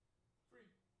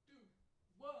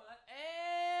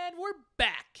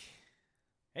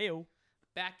Heyo.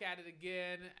 Back at it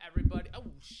again, everybody. Oh,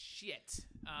 shit.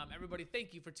 Everybody,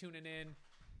 thank you for tuning in.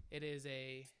 It is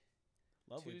a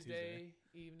Lovely Tuesday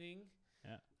evening.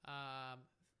 Yeah.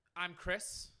 I'm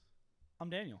Chris.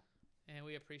 I'm Daniel. And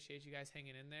we appreciate you guys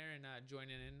hanging in there and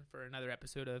joining in for another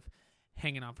episode of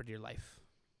Hanging On for Dear Life.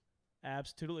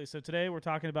 Absolutely. So today we're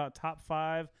talking about top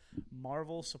 5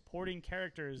 Marvel supporting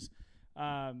characters.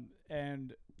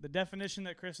 And the definition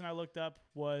that Chris and I looked up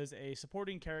was a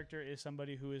supporting character is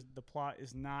somebody who is the plot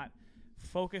is not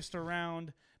focused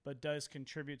around but does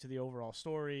contribute to the overall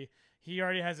story. He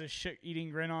already has a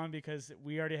shit-eating grin on because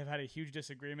we already have had a huge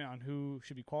disagreement on who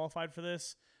should be qualified for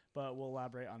this, but we'll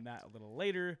elaborate on that a little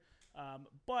later.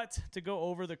 But to go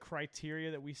over the criteria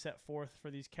that we set forth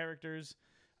for these characters,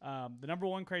 the number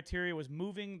one criteria was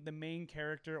moving the main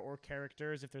character or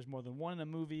characters, if there's more than one in a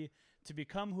movie, to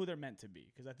become who they're meant to be.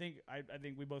 Because I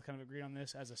think we both kind of agreed on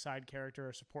this. As a side character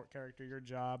or support character, your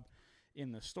job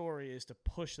in the story is to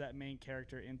push that main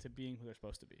character into being who they're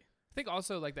supposed to be. I think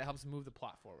also like that helps move the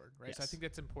plot forward, right? Yes. So I think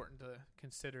that's important to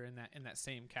consider in that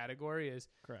same category is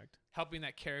Correct. helping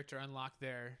that character unlock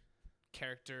their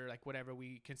character, like whatever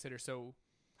we consider so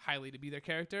highly to be their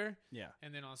character. Yeah.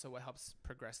 And then also what helps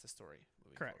progress the story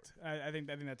moving Correct. I think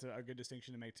that's a good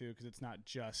distinction to make too, because it's not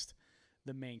just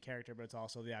the main character, but it's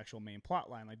also the actual main plot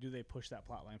line. Like, do they push that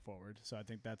plot line forward? So I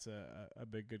think that's a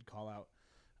big good call out.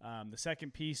 The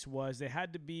second piece was they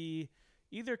had to be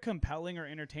either compelling or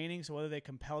entertaining. So whether they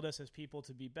compelled us as people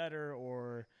to be better,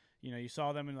 or you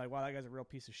saw them and like, wow, that guy's a real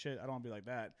piece of shit, I don't want to be like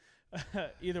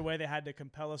that. Either way, they had to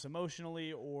compel us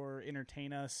emotionally or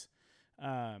entertain us.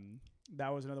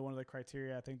 That was another one of the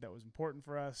criteria I think that was important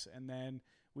for us. And then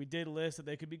we did list that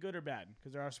they could be good or bad,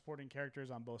 because there are supporting characters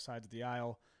on both sides of the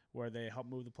aisle where they help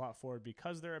move the plot forward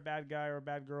because they're a bad guy or a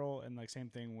bad girl, and like same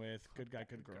thing with good guy,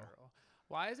 good girl.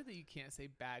 Why is it that you can't say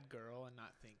bad girl and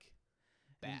not think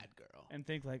bad girl? And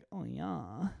think like, oh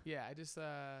yeah. Yeah, I just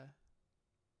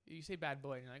you say bad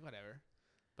boy and you're like, whatever.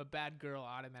 But bad girl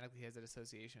automatically has that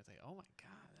association. It's like, oh my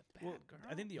God, that bad girl.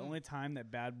 I think the only time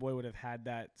that Bad Boy would have had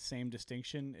that same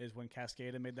distinction is when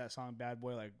Cascada made that song Bad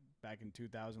Boy, like back in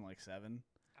 2007. I don't even know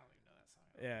that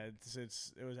song. Yeah,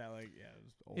 it was at like, it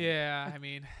was old. Yeah, I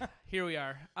mean, here we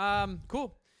are.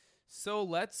 Cool. So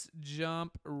let's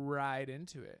jump right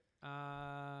into it. Do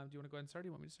you want to go ahead and start? Or do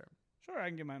you want me to start? Sure, I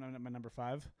can get my number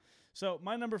 5. So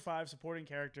my number 5 supporting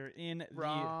character in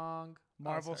the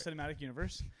Marvel Cinematic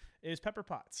Universe is Pepper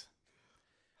Potts.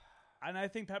 And I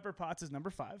think Pepper Potts is number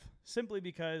 5 simply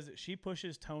because she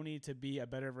pushes Tony to be a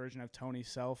better version of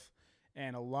Tony's self.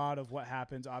 And a lot of what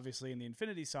happens, obviously, in the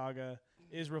Infinity Saga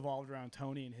is revolved around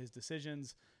Tony and his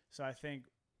decisions. So I think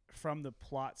from the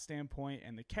plot standpoint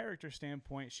and the character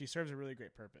standpoint, she serves a really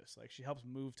great purpose. Like, she helps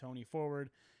move Tony forward.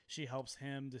 She helps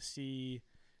him to see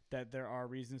that there are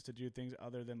reasons to do things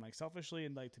other than like selfishly,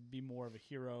 and like to be more of a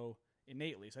hero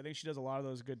innately. So I think she does a lot of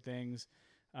those good things.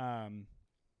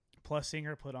 Plus, seeing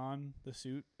her put on the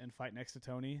suit and fight next to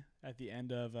Tony at the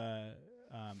end of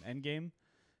Endgame,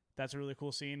 that's a really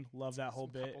cool scene. Love that whole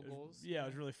bit. It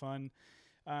was really fun.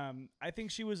 I think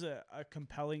she was a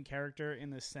compelling character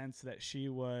in the sense that she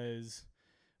was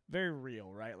very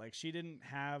real, right? Like, she didn't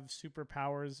have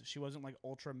superpowers. She wasn't like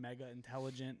ultra mega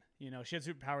intelligent. She had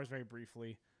superpowers very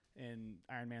briefly in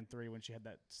Iron Man 3 when she had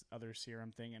that other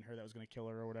serum thing in her that was going to kill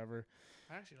her or whatever.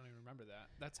 I actually don't even remember that.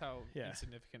 That's how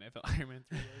insignificant I felt Iron Man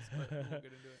 3 was, but we'll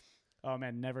get into it. Oh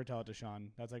man, never tell it to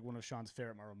Sean. That's like one of Sean's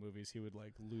favorite Marvel movies. He would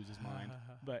like lose his mind.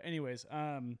 But anyways,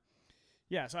 so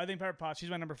I think Pepper Potts, she's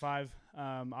my number 5.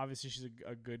 Obviously she's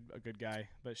a good guy,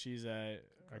 but she's a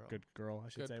good girl, I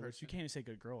should say. Which you can't even say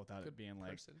good girl without it being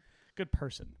like good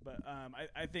person. But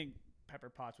I think Pepper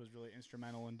Potts was really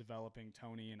instrumental in developing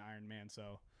Tony and Iron Man,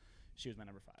 so she was my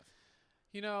number 5.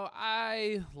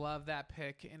 I love that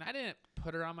pick, and I didn't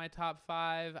put her on my top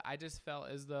 5. I just felt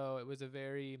as though it was a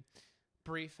very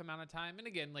brief amount of time. And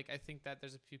again, like, I think that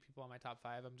there's a few people on my top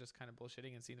 5. I'm just kind of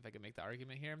bullshitting and seeing if I can make the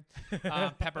argument here.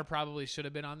 Pepper probably should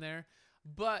have been on there,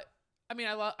 but I mean,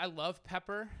 I love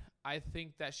Pepper. I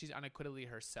think that she's unequivocally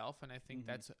herself, and I think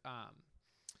that's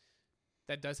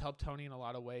that does help Tony in a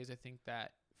lot of ways. I think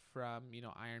that from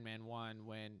Iron Man 1,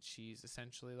 when she's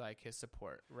essentially like his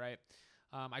support, right?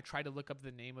 I tried to look up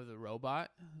the name of the robot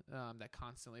that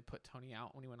constantly put Tony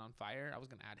out when he went on fire. I was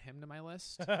going to add him to my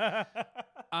list. But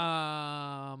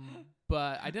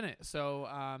I didn't. So,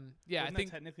 yeah, Wouldn't I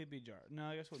think that technically be Jarvis. No,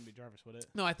 I guess it wouldn't be Jarvis, would it?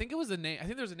 No, I think it was a name. I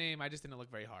think there was a name. I just didn't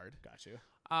look very hard. Got you.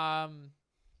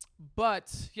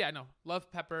 But yeah, no,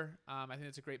 love Pepper. I think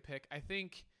it's a great pick. I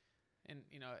think, and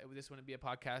this wouldn't be our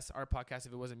podcast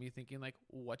if it wasn't me thinking like,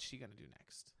 what's she going to do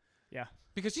next? Yeah.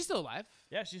 Because she's still alive.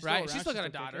 Yeah, she's still right. around. She's still got a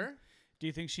daughter. Do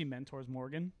you think she mentors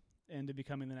Morgan into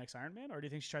becoming the next Iron Man, or do you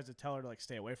think she tries to tell her to like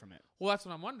stay away from it? Well, that's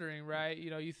what I'm wondering, right? You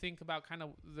know, you think about kind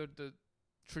of the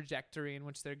trajectory in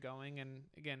which they're going, and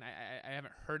again, I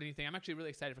haven't heard anything. I'm actually really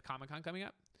excited for Comic-Con coming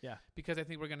up. Yeah, because I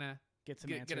think we're gonna get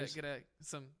some answers. Get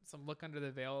some look under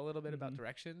the veil a little bit about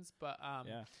directions. But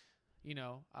you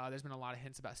know, there's been a lot of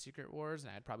hints about Secret Wars,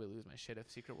 and I'd probably lose my shit if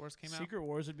Secret Wars came out. Secret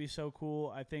Wars would be so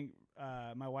cool. I think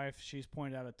my wife, she's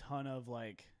pointed out a ton of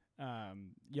like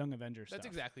Young Avengers That's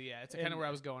stuff. exactly, yeah. It's kind of where I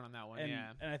was going on that one,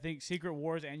 and I think Secret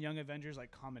Wars and Young Avengers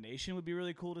like combination would be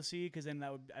really cool to see, because then I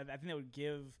think that would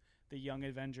give the Young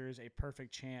Avengers a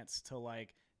perfect chance to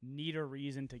like need a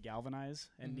reason to galvanize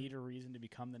and need a reason to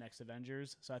become the next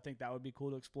Avengers. So I think that would be cool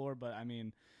to explore. But I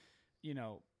mean, you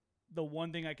know, the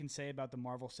one thing I can say about the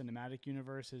Marvel Cinematic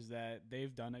Universe is that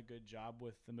they've done a good job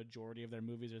with the majority of their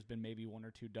movies. There's been maybe 1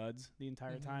 or 2 duds the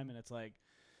entire time, and it's like,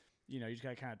 you know, you just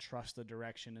got to kind of trust the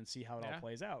direction and see how it all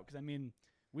plays out. Because, I mean,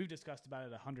 we've discussed about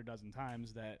it 100 dozen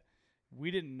times that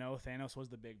we didn't know Thanos was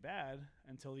the big bad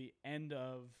until the end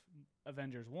of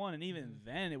Avengers 1. And even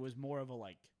then, it was more of a,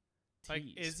 like, tease. Like,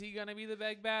 is he going to be the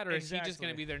big bad, or is he just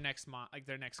going to be their next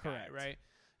guy, right?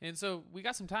 And so we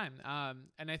got some time.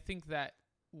 And I think that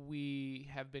we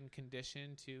have been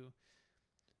conditioned to...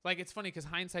 Like, it's funny because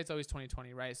hindsight's always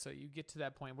 20/20, right? So you get to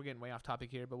that point. We're getting way off topic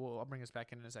here, but I'll bring us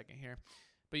back in a second here.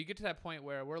 But you get to that point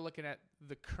where we're looking at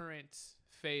the current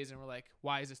phase and we're like,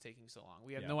 why is this taking so long?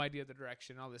 We have no idea the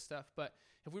direction, all this stuff. But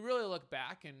if we really look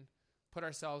back and put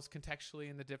ourselves contextually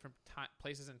in the different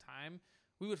places in time,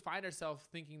 we would find ourselves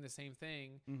thinking the same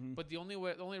thing. But the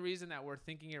only reason that we're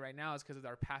thinking it right now is because of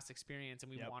our past experience and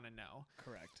we want to know.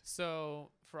 Correct.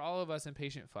 So for all of us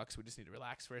impatient fucks, we just need to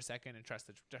relax for a second and trust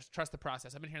the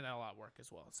process. I've been hearing that a lot at work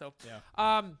as well. So,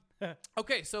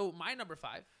 okay. So my number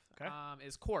 5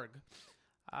 is Korg.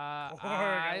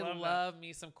 I love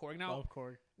me some Korg. Love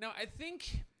Korg. Now I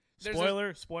think spoiler.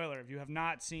 If you have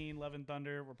not seen Love and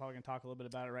Thunder, we're probably gonna talk a little bit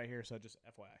about it right here. So just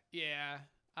FYI.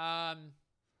 Yeah.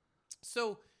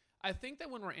 So I think that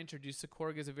when we're introduced to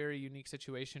Korg is a very unique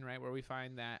situation, right? Where we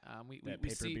find that we paper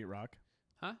see beat rock.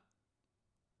 Huh?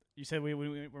 You said when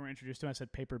we were introduced to him, I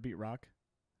said paper beat rock.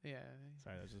 Yeah.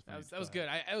 Sorry, that was just funny. That was good.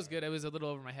 I was good. I was a little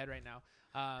over my head right now.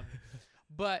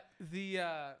 But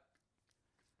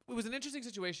it was an interesting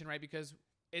situation, right? Because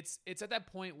it's at that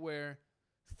point where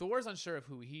Thor's unsure of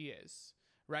who he is,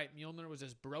 right? Mjolnir was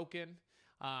just broken.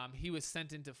 He was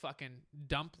sent into fucking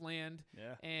dump land,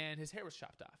 and his hair was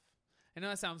chopped off. I know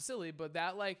that sounds silly, but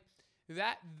that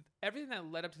everything that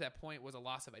led up to that point was a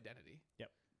loss of identity. Yep.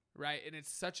 Right? And it's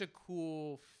such a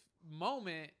cool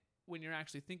moment when you're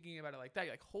actually thinking about it like that.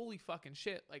 You're like, holy fucking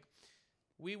shit. Like,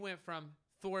 we went from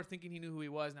Thor thinking he knew who he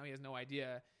was, now he has no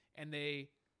idea, and they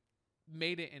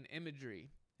made it in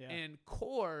imagery. Yeah. And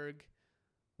Korg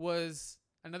was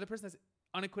another person that's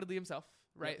unequivocally himself,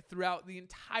 right? Yep. Throughout the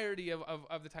entirety of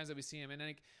the times that we see him. And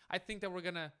I think that we're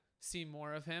going to see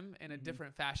more of him in a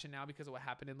different fashion now because of what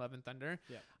happened in Love and Thunder.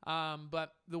 Yeah.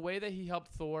 But the way that he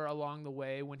helped Thor along the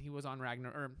way when he was on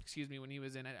when he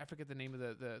was in, I forget the name of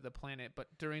the planet, but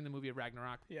during the movie of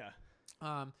Ragnarok. Yeah.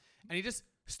 And he just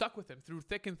stuck with him through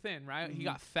thick and thin, right? He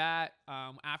got fat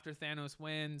after Thanos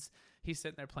wins. He's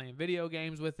sitting there playing video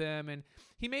games with him, and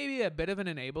he may be a bit of an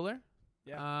enabler.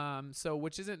 Yeah. So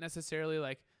which isn't necessarily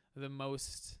like the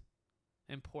most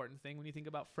important thing when you think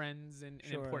about friends and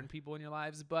important people in your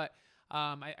lives, but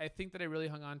I think that I really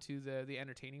hung on to the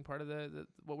entertaining part of the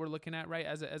what we're looking at, right?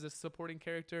 As a supporting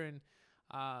character, and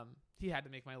he had to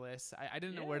make my list. I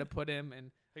didn't know where to put him, and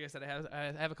like I said,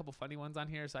 I have a couple funny ones on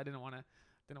here, so I didn't want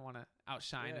to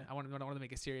outshine. I wanted to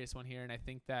make a serious one here, and I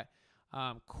think that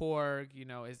Korg,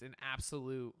 is an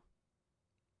absolute.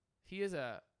 He is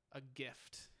a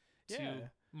gift to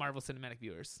Marvel Cinematic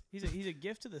viewers. He's a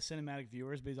gift to the cinematic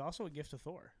viewers, but he's also a gift to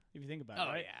Thor, if you think about it,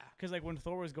 right? Yeah. Because like when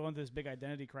Thor was going through this big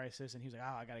identity crisis and he was like,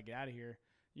 I got to get out of here,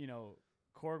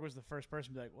 Korg was the first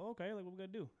person to be like, well, okay, like what we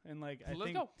got to do? And like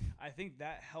I think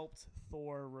that helped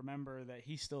Thor remember that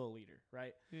he's still a leader,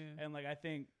 right? Yeah. And like I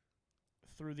think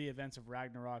through the events of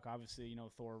Ragnarok, obviously,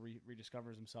 Thor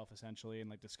rediscovers himself essentially and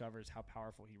like discovers how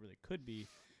powerful he really could be.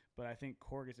 But I think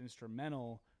Korg is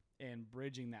instrumental in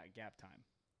bridging that gap time.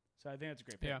 So I think that's a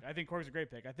great pick. Yeah. I think Korg's a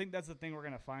great pick. I think that's the thing we're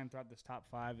going to find throughout this top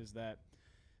 5 is that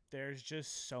there's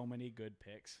just so many good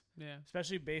picks. Yeah.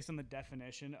 Especially based on the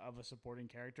definition of a supporting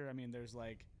character. I mean, there's a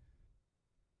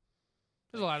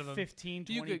lot of them. 15,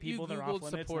 20 people that are off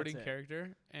limits. Supporting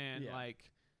character, and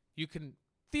you can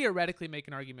theoretically make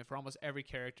an argument for almost every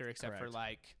character except for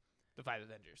like the 5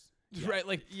 Avengers. Yeah. Right?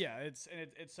 Like it's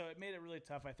so it made it really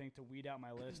tough, I think, to weed out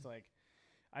my list. Like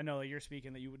I know that you're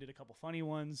speaking that you did a couple funny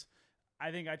ones. I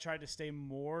think I tried to stay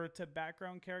more to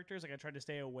background characters. Like I tried to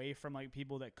stay away from like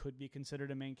people that could be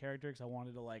considered a main character because I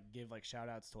wanted to like give like shout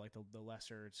outs to like the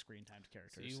lesser screen time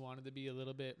characters. So you wanted to be a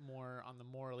little bit more on the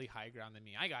morally high ground than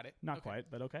me. I got it. Not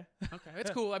quite, but okay. Okay, it's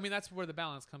cool. I mean, that's where the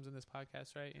balance comes in this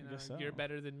podcast, right? You know, so. You're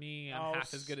better than me. I'm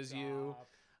half as good as you.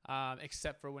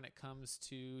 Except for when it comes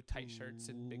to tight shirts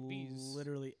and big B's.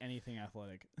 Literally anything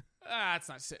athletic. That's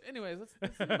not shit. Anyways, let's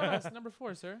move on. Number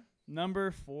 4, sir. Number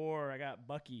 4, I got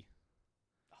Bucky.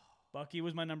 Bucky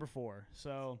was my number 4.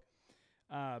 So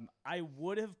I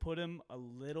would have put him a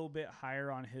little bit higher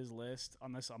on his list,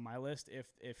 on my list,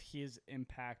 if his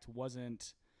impact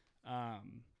wasn't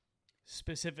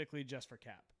specifically just for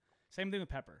Cap. Same thing with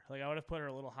Pepper. Like I would have put her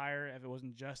a little higher if it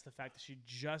wasn't just the fact that she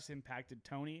just impacted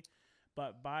Tony.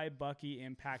 But by Bucky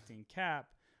impacting Cap,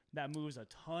 that moves a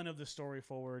ton of the story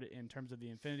forward in terms of the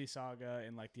Infinity Saga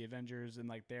and like the Avengers and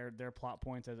like their plot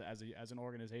points as an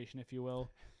organization, if you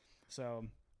will. So.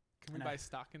 Can we buy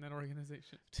stock in that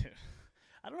organization? Dude,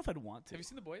 I don't know if I'd want to. Have you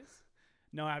seen The Boys?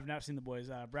 No, I've not seen The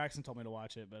Boys. Braxton told me to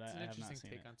watch it, but I have not seen it. It's an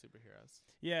interesting take on superheroes.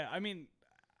 Yeah, I mean,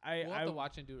 we'll have to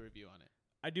watch and do a review on it.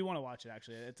 I do want to watch it,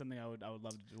 actually. It's something I would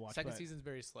love to watch. Second season's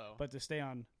very slow. But to stay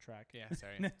on track. Yeah,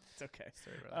 sorry. It's okay.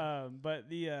 Sorry, but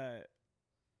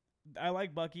I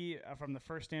like Bucky from the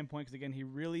first standpoint because, again, he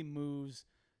really moves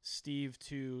Steve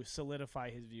to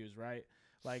solidify his views, right?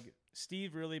 Like,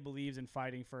 Steve really believes in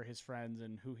fighting for his friends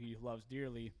and who he loves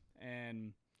dearly.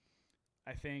 And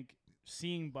I think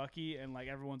seeing Bucky and, like,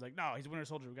 everyone's like, no, he's a Winter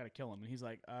Soldier. We got to kill him. And he's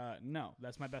like, no,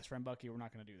 that's my best friend, Bucky. We're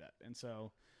not going to do that. And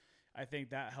so I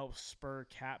think that helps spur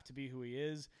Cap to be who he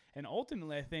is. And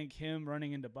ultimately, I think him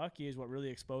running into Bucky is what really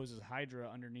exposes Hydra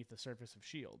underneath the surface of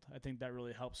S.H.I.E.L.D. I think that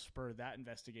really helps spur that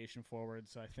investigation forward.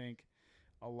 So I think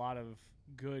a lot of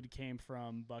good came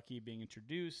from Bucky being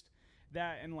introduced.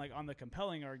 That and like on the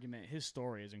compelling argument, his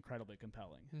story is incredibly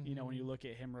compelling. Mm-hmm. You know, when you look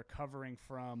at him recovering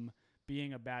from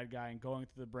being a bad guy and going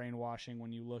through the brainwashing,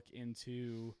 when you look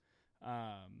into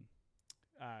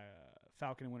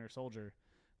Falcon and Winter Soldier,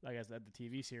 like as the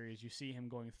TV series, you see him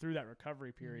going through that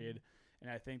recovery period,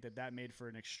 and I think that made for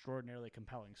an extraordinarily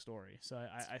compelling story. So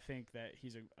I think that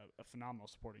he's a phenomenal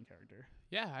supporting character.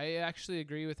 Yeah, I actually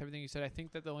agree with everything you said. I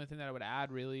think that the only thing that I would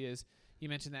add really is you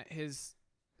mentioned that his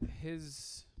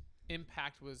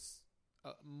impact was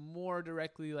more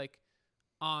directly like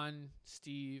on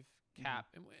Steve, Cap,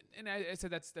 and I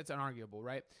said that's unarguable,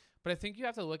 right? But I think you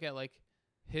have to look at like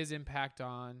his impact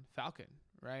on Falcon,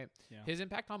 right? Yeah. His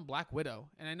impact on Black Widow,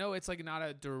 and I know it's like not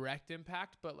a direct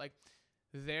impact, but like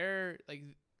their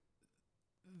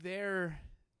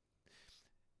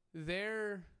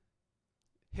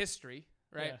history,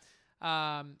 right,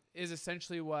 is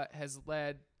essentially what has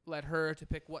led her to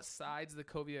pick what sides of the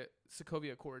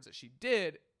Sokovia Accords that she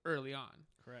did early on.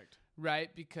 Correct. Right?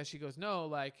 Because she goes, no,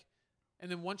 like, and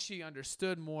then once she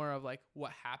understood more of like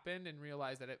what happened and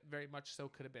realized that it very much so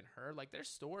could have been her, like their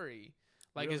story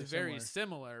like really is very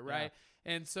similar, right?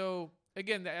 Yeah. And so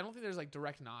again, I don't think there's like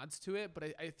direct nods to it, but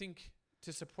I think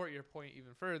to support your point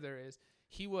even further is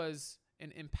he was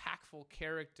an impactful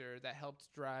character that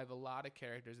helped drive a lot of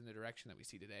characters in the direction that we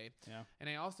see today. Yeah. And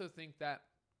I also think that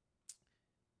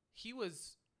he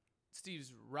was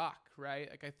Steve's rock, right?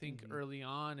 Like I think early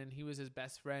on, and he was his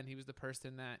best friend. He was the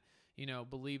person that, you know,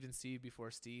 believed in Steve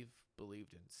before Steve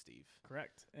believed in Steve.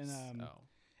 Correct. And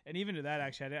and even to that,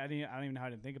 actually, I don't even know how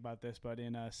to think about this, but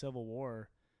in Civil War,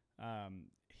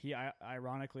 he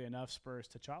ironically enough spurs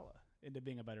T'Challa into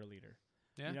being a better leader.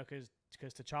 Yeah. You know, because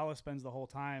T'Challa spends the whole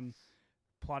time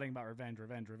plotting about revenge,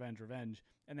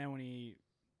 and then when he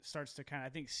starts to kind of, I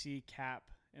think, see Cap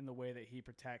in the way that he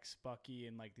protects Bucky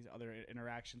and like these other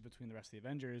interactions between the rest of the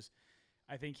Avengers,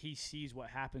 I think he sees what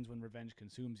happens when revenge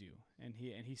consumes you, and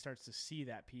he starts to see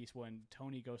that piece when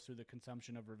Tony goes through the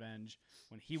consumption of revenge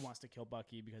when he wants to kill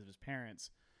Bucky because of his parents.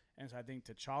 And so I think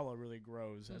T'Challa really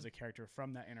grows as a character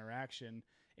from that interaction.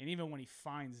 And even when he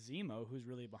finds Zemo, who's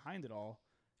really behind it all,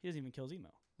 he doesn't even kill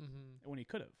Zemo when he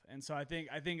could have. And so I think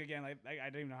again, like I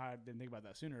didn't even know how I didn't think about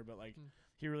that sooner, but like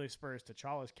he really spurs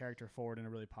T'Challa's character forward in a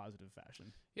really positive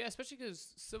fashion. Yeah, especially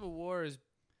because Civil War is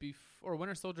or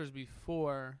Winter Soldier is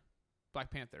before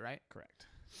Black Panther, right? Correct.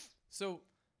 So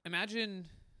imagine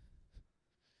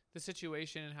the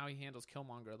situation and how he handles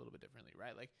Killmonger a little bit differently,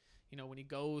 right? Like, you know, when he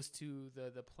goes to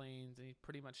the plains and he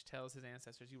pretty much tells his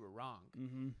ancestors, "You were wrong.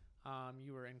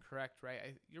 You were incorrect."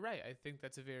 Right? You're right. I think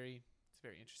it's a very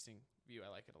interesting view. I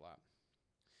like it a lot.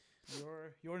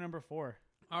 Your number 4.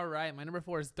 All right, my number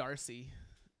 4 is Darcy.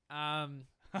 I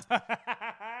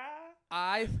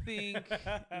think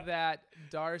that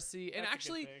Darcy, and I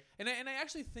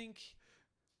actually think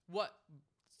what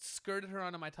skirted her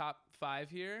onto my top 5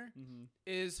 here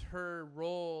is her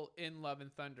role in Love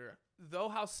and Thunder. Though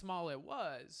how small it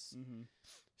was,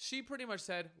 she pretty much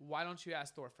said, "Why don't you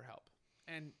ask Thor for help?"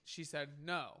 And she said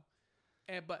no.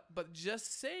 And but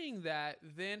just saying that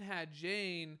then had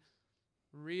Jane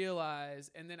realize,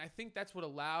 and then I think that's what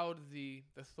allowed the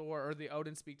Thor or the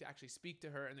Odin speak to actually speak to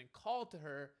her, and then call to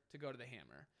her to go to the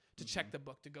hammer, to check the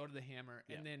book, to go to the hammer,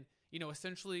 and then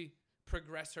essentially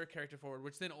progress her character forward,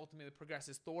 which then ultimately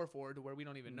progresses Thor forward to where we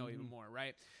don't even know even more,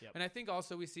 right? And I think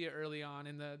also we see it early on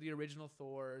in the original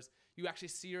Thors. You actually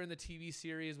see her in the TV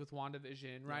series with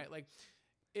WandaVision, right? Like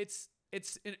it's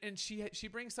and she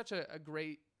brings such a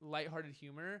great lighthearted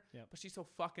humor, but she's so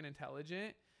fucking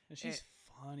intelligent. And she's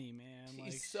funny, man.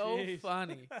 She's so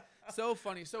funny. So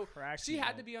funny. So she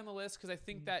had to be on the list because I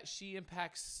think that she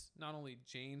impacts not only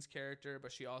Jane's character,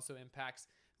 but she also impacts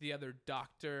the other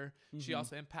Doctor. She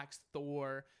also impacts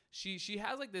Thor. She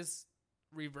has like this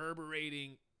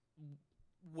reverberating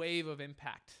wave of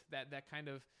impact that kind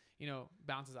of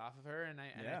bounces off of her, and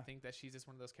I think that she's just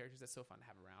one of those characters that's so fun to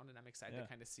have around, and I'm excited to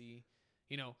kind of see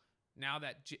now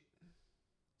that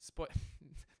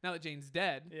now that Jane's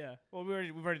dead. Yeah. Well,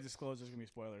 we've already disclosed there's gonna be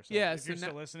spoilers. So yeah. If you're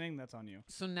still listening, that's on you.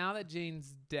 So now that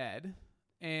Jane's dead,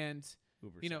 and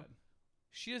Uber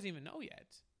she doesn't even know yet,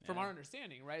 from our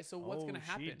understanding, right? So what's gonna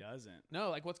happen? She doesn't.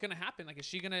 No, like what's gonna happen? Like, is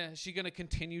she gonna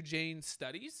continue Jane's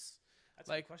studies? That's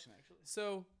a good question, actually.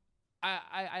 So,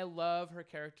 I love her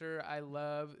character. I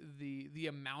love the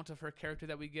amount of her character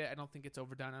that we get. I don't think it's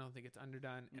overdone. I don't think it's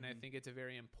underdone, and I think it's a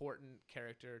very important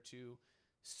character to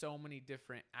so many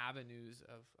different avenues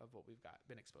of what we've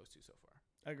been exposed to so far.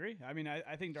 I agree. I mean,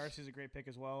 I think Darcy's a great pick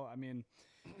as well. I mean,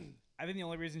 I think the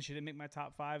only reason she didn't make my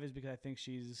top 5 is because I think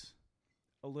she's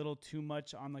a little too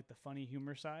much on like the funny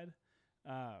humor side.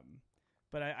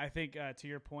 But I think to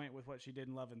your point with what she did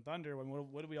in Love and Thunder,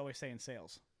 what do we always say in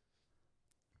sales?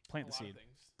 Plant the seed.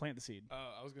 Plant the seed.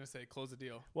 I was gonna say close the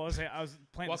deal. Well, I was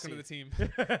plant Welcome the seed. to the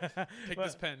team. Take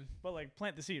this pen. But like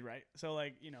plant the seed, right? So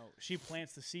like she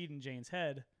plants the seed in Jane's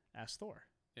head as Thor.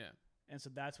 Yeah. And so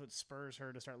that's what spurs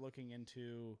her to start looking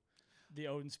into the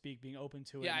Odin speak, being open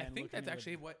to it. Yeah, I think that's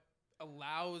actually what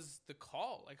allows the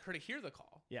call, like her to hear the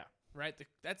call. Yeah. Right.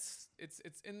 It's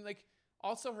in like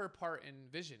also her part in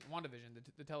WandaVision,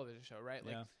 the television show, right?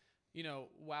 Like,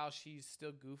 while she's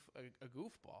still a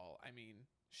goofball, I mean,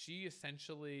 she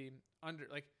essentially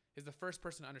is the first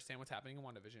person to understand what's happening in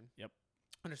WandaVision. Yep.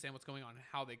 Understand what's going on and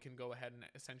how they can go ahead and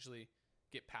essentially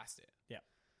get past it. Yeah.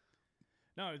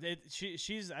 No, I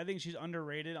think she's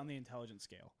underrated on the intelligence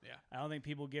scale. Yeah. I don't think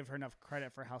people give her enough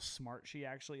credit for how smart she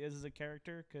actually is as a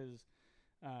character because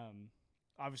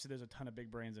obviously there's a ton of big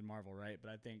brains in Marvel, right?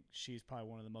 But I think she's probably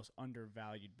one of the most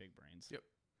undervalued big brains. Yep.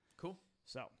 Cool.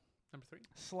 So number 3.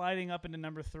 Sliding up into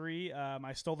number 3,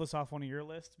 I stole this off one of your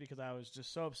lists because I was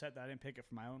just so upset that I didn't pick it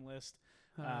for my own list.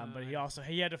 But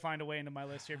he had to find a way into my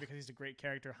list here because he's a great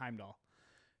character, Heimdall.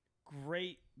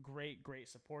 Great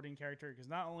supporting character because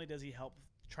not only does he help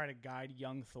try to guide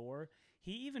young Thor,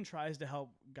 he even tries to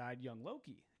help guide young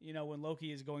Loki. When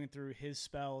Loki is going through his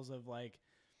spells of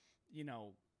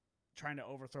trying to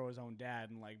overthrow his own dad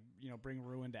and bring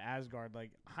ruin to Asgard,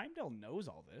 Heimdall knows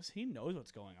all this. He knows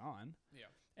what's going on. Yeah.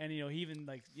 And, he even,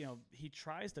 he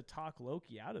tries to talk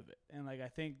Loki out of it. And, I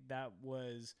think that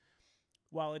was,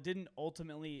 while it didn't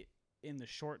ultimately, in the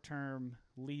short term,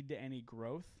 lead to any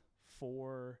growth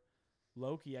for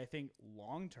Loki, I think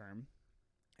long term,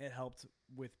 it helped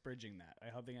with bridging that.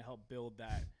 I think it helped build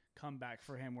that comeback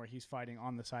for him where he's fighting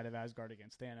on the side of Asgard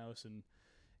against Thanos. And,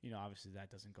 obviously that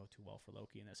doesn't go too well for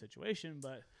Loki in that situation.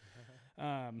 But,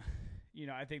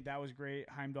 I think that was great.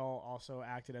 Heimdall also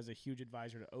acted as a huge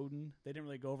advisor to Odin. They didn't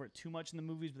really go over it too much in the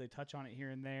movies, but they touch on it here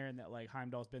and there. And that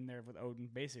Heimdall's been there with Odin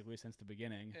basically since the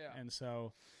beginning. Yeah. And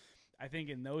so I think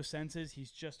in those senses,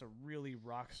 he's just a really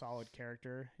rock solid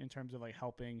character in terms of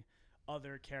helping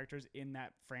other characters in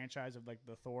that franchise of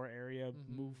the Thor area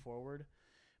move forward.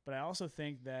 But I also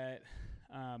think that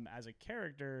as a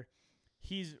character,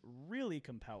 he's really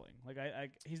compelling.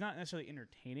 He's not necessarily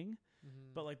entertaining,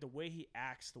 but the way he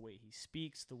acts, the way he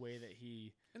speaks, the way that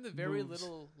he and the very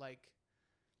little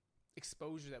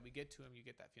exposure that we get to him, you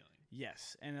get that feeling.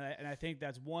 Yes, and I think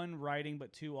that's one, writing,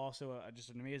 but two, also just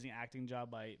an amazing acting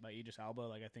job by Idris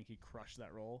Elba. I think he crushed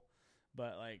that role,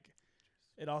 but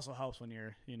it also helps when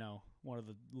you're one of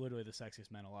literally the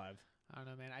sexiest men alive. I don't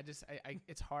know, man. I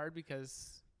it's hard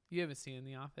because you haven't seen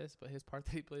The Office, but his part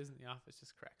that he plays in The Office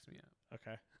just cracks me up.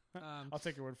 Okay. I'll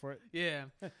take your word for it. Yeah.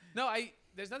 No,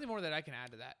 there's nothing more that I can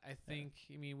add to that. I think,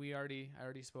 I mean, I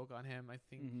already spoke on him. I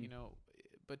think,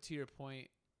 but to your point,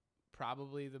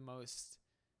 probably the most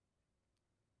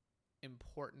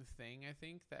important thing I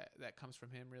think that comes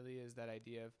from him really is that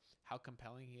idea of how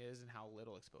compelling he is and how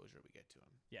little exposure we get to him.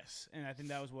 Yes, and I think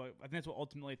that's what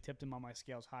ultimately tipped him on my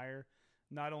scales higher.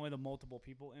 Not only the multiple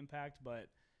people impact, but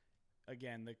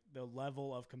again the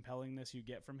level of compellingness you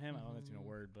get from him. I don't know if that's even a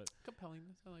word, but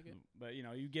compellingness, I like it. But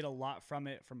you get a lot from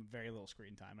it from very little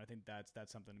screen time. I think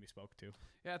that's something to be spoke to.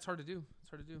 Yeah, it's hard to do.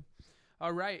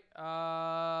 All right,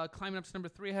 climbing up to number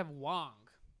 3, I have Wong.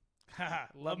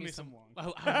 love me some Wong. I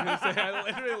was gonna say I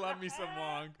literally love me some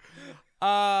Wong.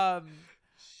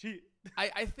 Shit.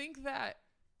 I think that,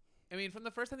 I mean, from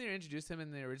the first time they introduced him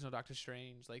in the original Doctor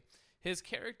Strange, like his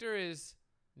character is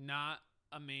not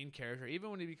a main character. Even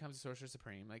when he becomes a Sorcerer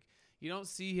Supreme, like you don't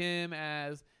see him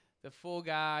as the full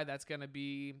guy that's gonna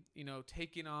be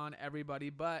taking on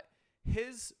everybody, but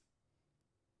his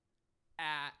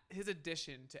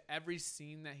addition to every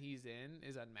scene that he's in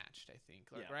is unmatched. I think,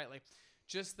 right? Like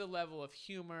just the level of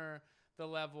humor, the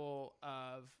level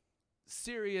of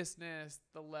seriousness,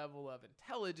 the level of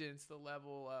intelligence, the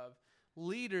level of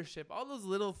leadership, all those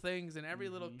little things, and every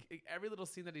little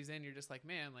scene that he's in, you're just like,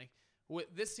 man, like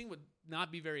this scene would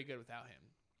not be very good without him.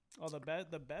 Oh,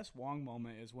 the best Wong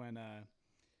moment is when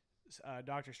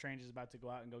Doctor Strange is about to go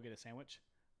out and go get a sandwich,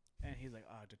 and he's like,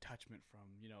 detachment from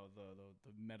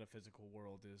the metaphysical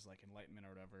world is like enlightenment or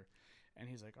whatever, and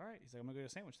he's like, all right, he's like, I'm gonna go get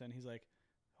a sandwich. Then he's like,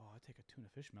 oh, I'll take a tuna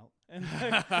fish melt. And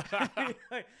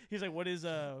he's like, what is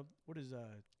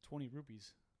 20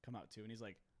 rupees come out to? And he's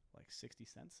like 60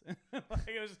 cents.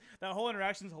 It was that whole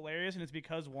interaction is hilarious, and it's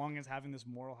because Wong is having this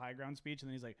moral high ground speech, and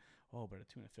then he's like, oh, but a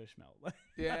tuna fish melt.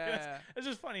 Yeah, it's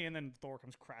just funny. And then Thor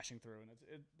comes crashing through,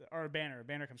 and or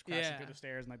Banner comes crashing through the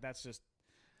stairs, and like that's just.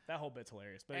 That whole bit's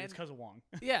hilarious, but it's because of Wong.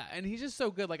 Yeah, and he's just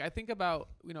so good. Like I think about,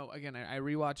 again, I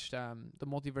rewatched the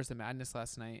Multiverse of Madness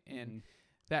last night, and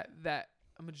that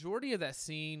a majority of that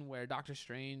scene where Doctor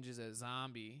Strange is a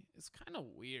zombie is kind of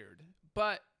weird.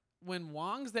 But when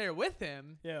Wong's there with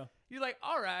him, you're like,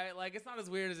 all right, like it's not as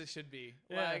weird as it should be.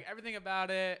 Yeah. Like everything about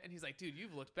it, and he's like, dude,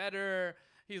 you've looked better.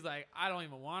 He's like, I don't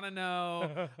even want to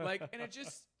know. Like, and it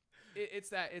just, it's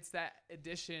that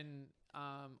addition.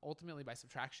 Ultimately by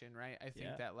subtraction, right? I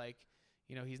think that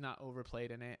he's not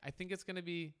overplayed in it. I think it's going to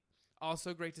be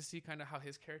also great to see kind of how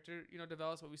his character,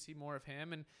 develops, what we see more of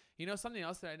him. And, something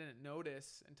else that I didn't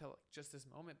notice until just this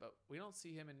moment, but we don't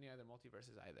see him in any other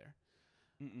multiverses either.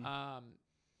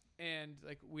 And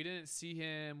like, we didn't see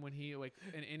him when he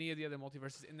in any of the other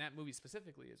multiverses in that movie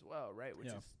specifically as well. Right. Which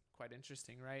is quite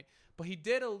interesting. Right. But he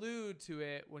did allude to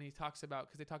it when he talks about,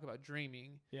 cause they talk about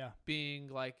dreaming being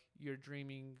like you're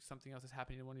dreaming something else is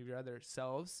happening to one of your other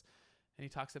selves. And he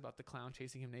talks about the clown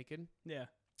chasing him naked. Yeah.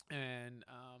 And,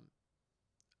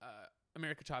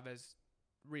 America Chavez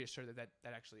reassured that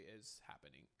actually is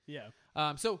happening.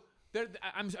 Yeah. So there,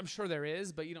 I'm sure there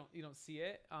is, but you don't see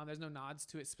it. There's no nods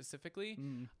to it specifically.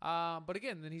 But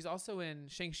again, then he's also in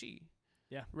Shang-Chi.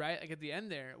 Yeah. Right. Like at the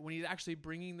end there when he's actually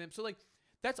bringing them. So like,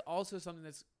 that's also something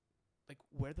that's like,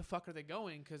 where the fuck are they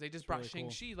going? Cause they just brought really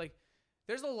Shang-Chi. Cool. Like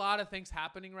there's a lot of things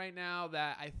happening right now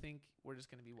that I think we're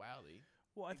just going to be wildly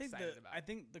excited about. I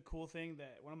think the cool thing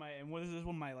that this is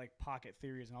one of my like pocket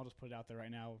theories, and I'll just put it out there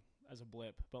right now as a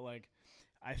blip, but like,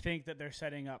 I think that they're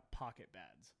setting up pocket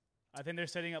bads. I think they're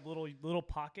setting up little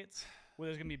pockets where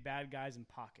there's gonna be bad guys in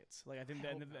pockets. Like I think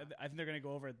they're gonna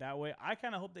go over it that way. I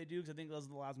kind of hope they do because I think that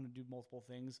allows them to do multiple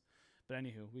things. But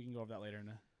anywho, we can go over that later.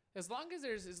 As long as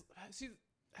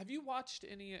have you watched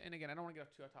any? And again, I don't want to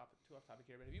get too off topic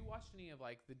here, but have you watched any of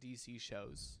like the DC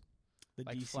shows?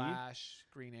 Like DC? Flash,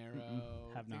 Green Arrow.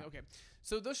 Have not. Okay,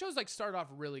 so those shows like started off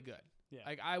really good. Yeah.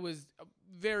 Like I was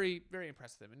very, very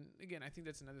impressed with them. And again, I think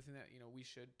that's another thing that, we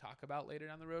should talk about later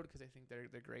down the road because I think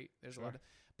they're great. There's a lot of,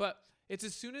 but it's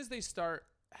as soon as they start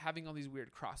having all these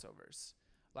weird crossovers,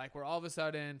 like where all of a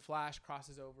sudden Flash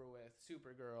crosses over with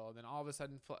Supergirl, and then all of a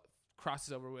sudden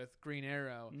crosses over with Green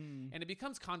Arrow, and it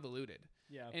becomes convoluted.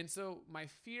 Yeah. And so my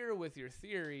fear with your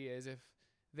theory is if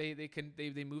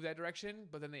they move that direction,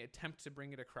 but then they attempt to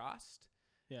bring it across.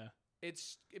 Yeah.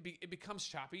 It becomes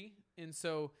choppy. And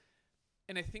so,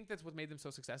 and I think that's what made them so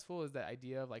successful is that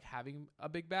idea of like having a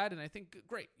big bad. And I think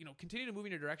great, continue to move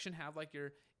in your direction, have like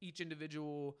your each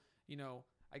individual,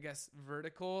 I guess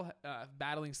vertical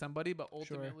battling somebody, but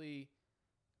ultimately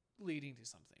leading to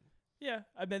something. Yeah.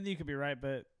 I bet you could be right,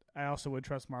 but I also would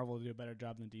trust Marvel to do a better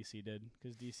job than DC did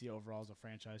because DC overall as a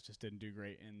franchise just didn't do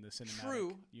great in the cinematic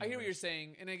True. universe. I hear what you're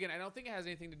saying. And again, I don't think it has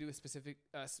anything to do with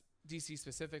DC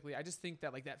specifically. I just think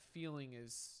that like that feeling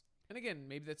is, and again,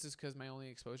 maybe that's just because my only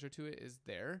exposure to it is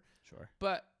there. Sure.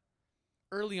 But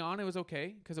early on it was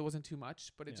okay because it wasn't too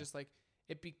much, but it just like,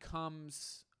 it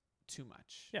becomes too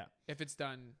much. Yeah. If it's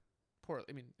done poorly.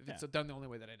 I mean, if it's done the only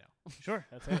way that I know. Sure,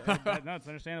 that's no, it's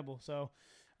understandable. So,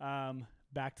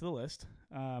 back to the list.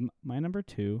 My number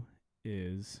 2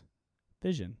 is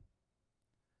Vision.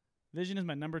 Vision is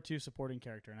my number 2 supporting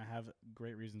character, and I have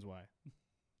great reasons why.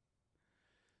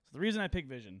 So the reason I pick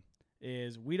Vision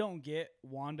is we don't get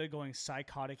Wanda going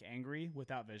psychotic angry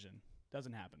without Vision.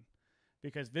 Doesn't happen.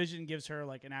 Because Vision gives her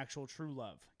like an actual true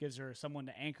love. Gives her someone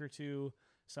to anchor to,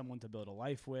 someone to build a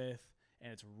life with,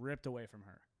 and it's ripped away from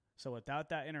her. So without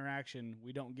that interaction,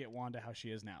 we don't get Wanda how she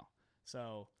is now.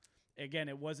 So again,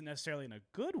 it wasn't necessarily in a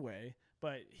good way,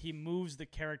 but he moves the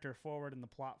character forward and the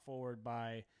plot forward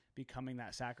by becoming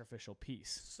that sacrificial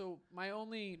piece. So my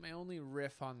only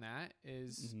riff on that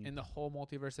is in the whole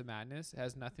multiverse of madness, it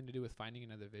has nothing to do with finding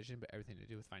another Vision, but everything to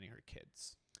do with finding her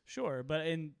kids. Sure, but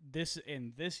in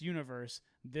this universe,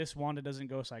 this Wanda doesn't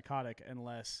go psychotic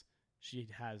unless she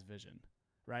has Vision,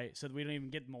 right? So we don't even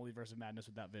get the multiverse of madness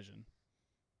without Vision.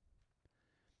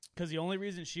 Because the only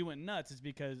reason she went nuts is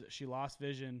because she lost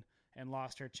Vision and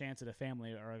lost her chance at a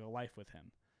family or a life with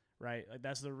him, right? Like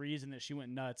that's the reason that she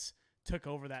went nuts, took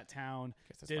over that town,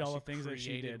 did all the things that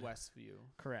she did. Westview.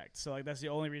 Correct. So like that's the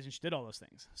only reason she did all those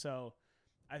things. So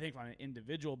I think on an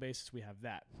individual basis we have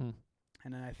that.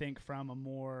 And then I think from a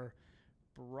more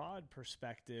broad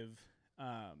perspective,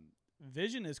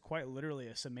 Vision is quite literally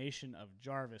a summation of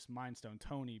Jarvis, Mind Stone,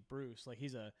 Tony, Bruce. Like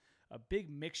he's a big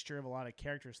mixture of a lot of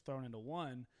characters thrown into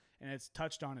one, and it's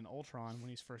touched on in Ultron when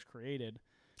he's first created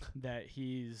that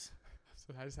he's...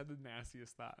 So I just had the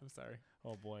nastiest thought. I'm sorry.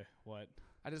 Oh boy, what?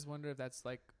 I just wonder if that's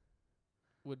like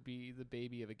would be the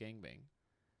baby of a gangbang.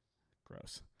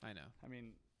 Gross. I know. I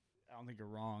mean, I don't think you're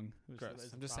wrong.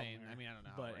 Gross. I'm just saying. I mean, I don't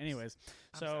know. But anyways,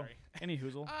 so any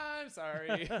hoozle. I'm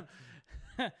sorry.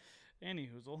 Any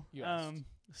hoozle. You asked.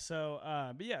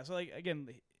 But yeah. So like again,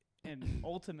 and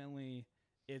ultimately,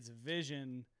 it's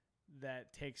Vision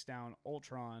that takes down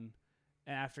Ultron,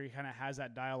 and after he kind of has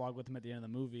that dialogue with him at the end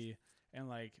of the movie, and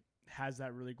like has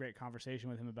that really great conversation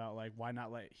with him about like why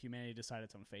not let humanity decide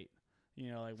its own fate.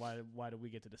 You know, like why do we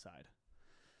get to decide?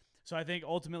 So I think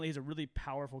ultimately he's a really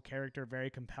powerful character, very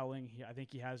compelling. I think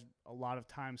he has a lot of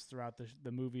times throughout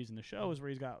the movies and the shows where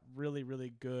he's got really,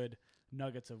 really good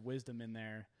nuggets of wisdom in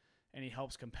there, and he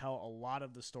helps compel a lot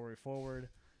of the story forward.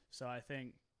 So I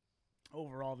think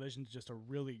overall Vision's just a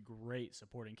really great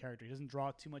supporting character. He doesn't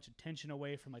draw too much attention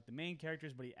away from like the main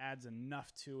characters, but he adds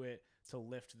enough to it to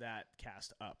lift that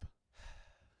cast up.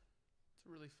 It's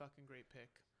a really fucking great pick.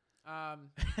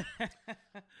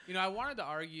 You know, I wanted to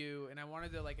argue, and I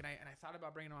wanted to like, and I thought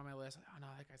about bringing him on my list. Like, oh no,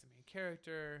 that guy's the main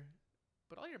character.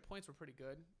 But all your points were pretty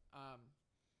good.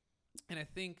 And I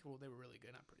think, well, they were really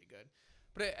good, not pretty good.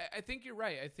 But I think you're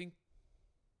right. I think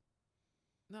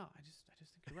no, I just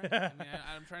think you're right. I mean,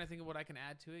 I'm trying to think of what I can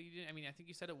add to it. You didn't. I mean, I think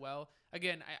you said it well.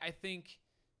 Again, I think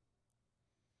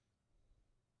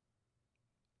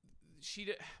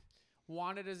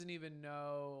Wanda doesn't even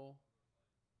know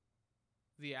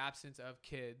the absence of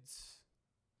kids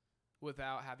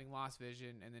without having lost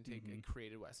Vision and then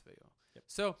created Westview. Yep.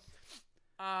 So,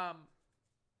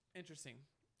 interesting.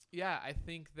 Yeah, I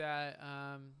think that,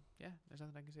 there's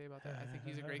nothing I can say about that. I think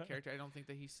he's a great character. I don't think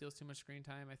that he steals too much screen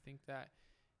time. I think that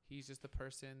he's just the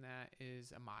person that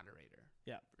is a moderator.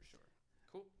 Yeah. For sure.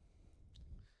 Cool.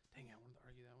 Dang it, I wanted to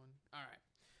argue that one. All right.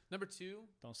 Number 2.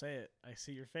 Don't say it. I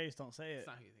see your face. Don't say it. It's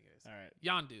not who you think it is. All right.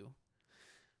 Yondu.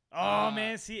 Oh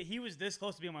man, see, he was this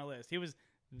close to be on my list. He was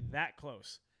that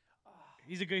close.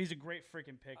 He's a great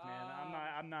freaking pick, man.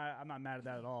 I'm not mad at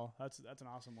that at all. That's an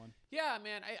awesome one. Yeah,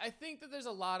 man. I think that there's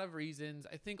a lot of reasons.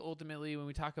 I think ultimately when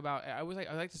we talk about, I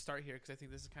like to start here because I think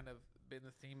this has kind of been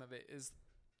the theme of it. Is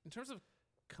in terms of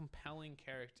compelling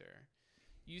character,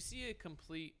 you see a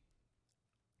complete,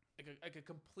 like a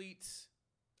complete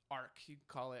arc. You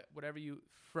call it whatever you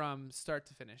from start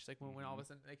to finish. Like when all of a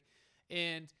sudden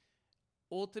and.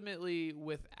 Ultimately,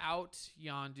 without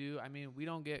Yondu, I mean, we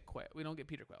don't get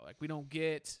Peter Quill. Like, we don't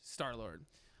get Star-Lord.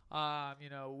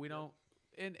 We don't.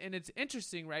 And it's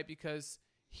interesting, right? Because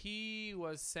he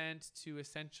was sent to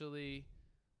essentially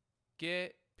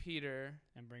get Peter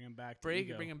and bring him back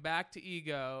to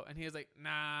Ego. And he was like,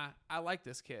 nah, I like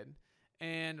this kid.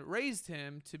 And raised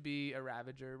him to be a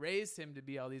Ravager, raised him to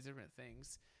be all these different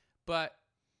things, but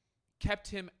kept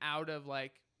him out of,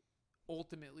 like,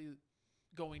 ultimately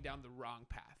going down the wrong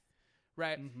path,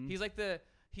 right? He's like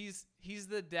he's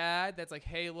the dad that's like,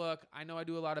 hey, look, I know I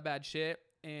do a lot of bad shit,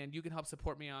 and you can help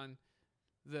support me on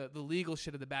the legal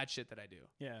shit of the bad shit that I do.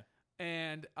 Yeah.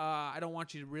 And I don't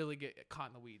want you to really get caught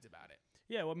in the weeds about it.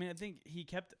 Yeah, well, I mean, I think he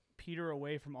kept Peter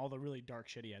away from all the really dark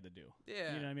shit he had to do.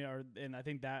 Yeah. You know what I mean? And I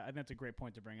think that's a great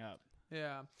point to bring up.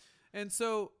 Yeah. And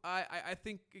so I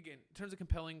think, again, in terms of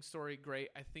compelling story, great.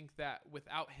 I think that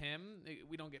without him,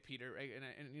 we don't get Peter, right?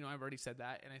 And I've already said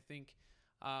that. And I think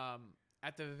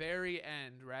at the very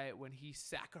end, right, when he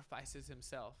sacrifices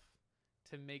himself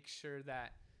to make sure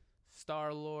that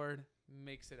Star-Lord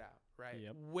makes it out, right,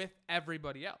 with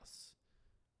everybody else.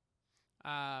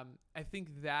 I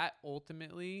think that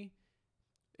ultimately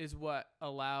is what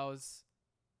allows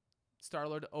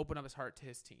Star-Lord to open up his heart to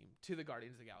his team, to the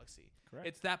Guardians of the Galaxy. Correct.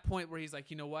 It's that point where he's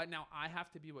like, you know what? Now I have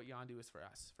to be what Yondu is for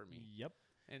us, for me. Yep.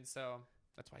 And so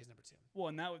that's why he's number 2. Well,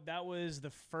 and that was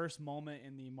the first moment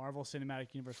in the Marvel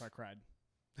Cinematic Universe where I cried.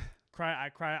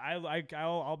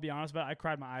 I'll be honest about it. I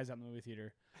cried my eyes out in the movie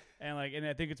theater. And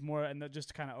I think it's more, and just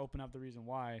to kind of open up the reason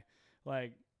why,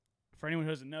 like, for anyone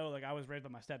who doesn't know, like, I was raised by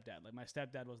my stepdad. Like, my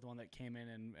stepdad was the one that came in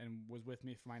and was with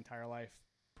me for my entire life,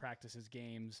 practices,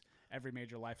 games, every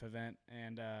major life event.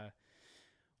 And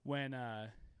when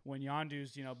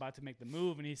Yondu's, about to make the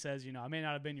move and he says, I may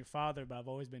not have been your father, but I've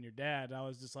always been your dad. I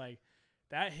was just like,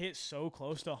 that hit so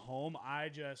close to home. I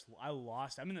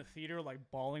lost. I'm in the theater, like,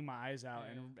 bawling my eyes out.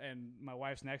 Yeah. And my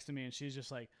wife's next to me and she's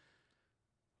just like,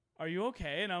 are you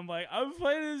okay? And I'm like, I'm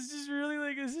fine. It's just really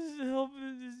like, this is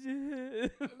helping.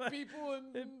 People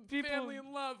family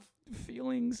and love.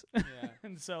 Feelings. Yeah.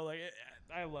 And so, like,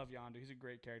 I love Yondu. He's a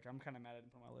great character. I'm kind of mad at him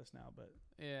for my list now, but.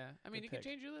 Yeah. I mean, you can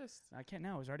change your list. I can't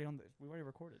now. We already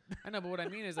recorded. I know, but what I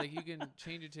mean is, like, you can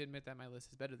change it to admit that my list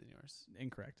is better than yours.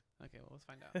 Incorrect. Okay, well, let's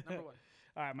find out. Number 1.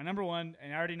 All right, my number 1,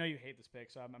 and I already know you hate this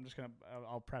pick, so I'm just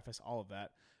I'll preface all of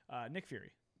that. Nick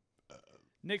Fury.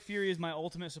 Nick Fury is my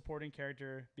ultimate supporting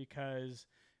character because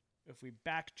if we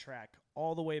backtrack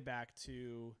all the way back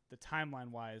to the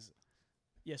timeline-wise,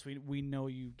 yes, we know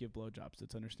you give blowjobs.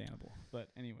 It's understandable. But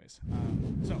anyways,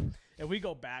 so if we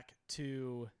go back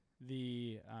to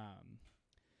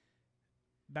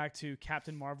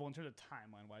Captain Marvel in terms of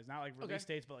timeline-wise, not like release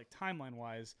dates, but like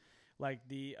timeline-wise, like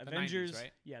the Avengers, 90s,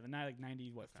 right? Yeah, the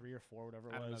 90, 3 or 4, whatever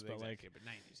it was. I don't know but exactly, but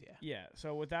 90s, yeah. Yeah,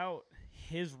 so without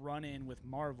his run-in with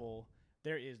Marvel,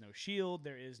 there is no S.H.I.E.L.D.,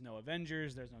 there is no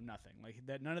Avengers, there's no nothing. Like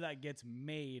that, none of that gets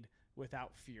made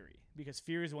without Fury, because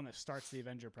Fury is the one that starts the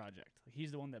Avenger project. Like,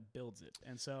 he's the one that builds it,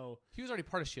 and so he was already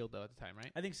part of S.H.I.E.L.D. though at the time,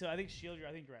 right? I think so. I think S.H.I.E.L.D.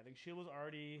 I think you're right. I think S.H.I.E.L.D. was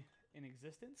already in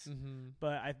existence,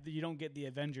 but you don't get the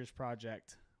Avengers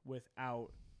project without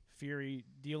Fury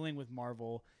dealing with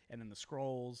Marvel and then the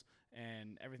Skrulls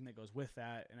and everything that goes with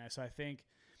that. And so I think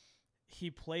he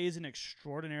plays an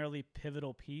extraordinarily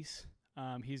pivotal piece.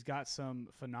 He's got some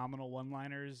phenomenal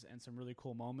one-liners and some really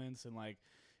cool moments. And like,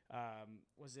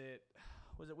 was it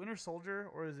Winter Soldier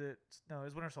or it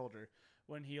was Winter Soldier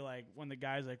when the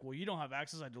guy's like, well, you don't have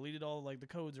access. I deleted all like the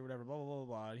codes or whatever, blah, blah, blah,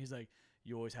 blah. And he's like,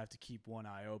 you always have to keep one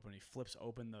eye open. He flips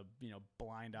open the,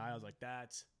 blind eye. I was like,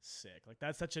 that's sick. Like,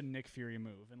 that's such a Nick Fury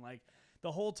move. And like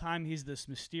the whole time he's this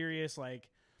mysterious, like,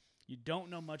 you don't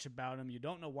know much about him. You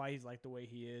don't know why he's like the way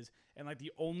he is. And like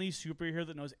the only superhero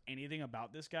that knows anything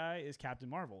about this guy is Captain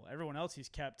Marvel. Everyone else he's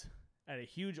kept at a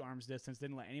huge arm's distance,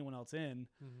 didn't let anyone else in.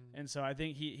 And so I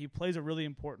think he plays a really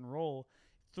important role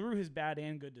through his bad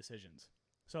and good decisions.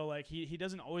 So like he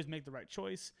doesn't always make the right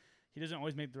choice. He doesn't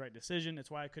always make the right decision.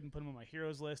 It's why I couldn't put him on my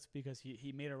heroes list, because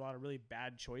he made a lot of really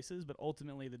bad choices. But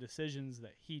ultimately the decisions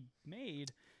that he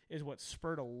made is what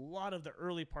spurred a lot of the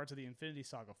early parts of the Infinity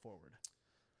Saga forward.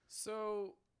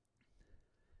 So,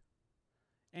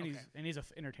 he's an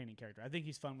entertaining character. I think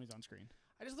he's fun when he's on screen.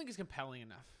 I just think he's compelling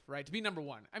enough, right, to be number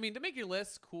 1. I mean, to make your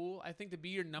list, cool. I think to be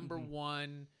your number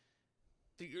 1,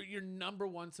 your number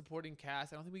 1 supporting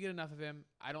cast. I don't think we get enough of him.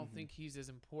 I don't think he's as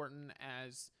important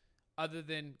as, other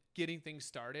than getting things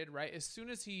started, right? As soon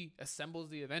as he assembles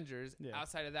the Avengers,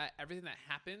 outside of that, everything that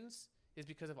happens is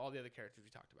because of all the other characters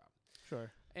we talked about.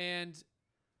 Sure.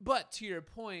 But to your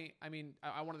point, I mean,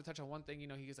 I wanted to touch on one thing.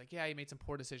 He was like, yeah, he made some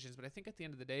poor decisions, but I think at the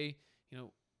end of the day, in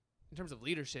terms of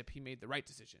leadership, he made the right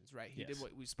decisions, right? He did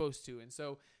what he was supposed to. And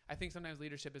so I think sometimes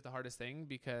leadership is the hardest thing,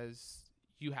 because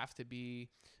you have to be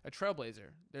a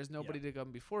trailblazer. There's nobody to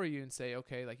come before you and say,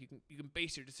 okay, like you can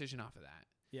base your decision off of that.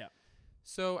 Yeah.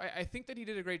 So I think that he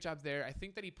did a great job there. I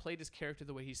think that he played his character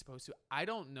the way he's supposed to. I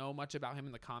don't know much about him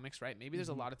in the comics, right? Maybe there's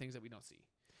a lot of things that we don't see.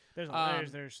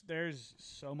 There's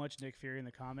so much Nick Fury in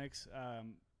the comics,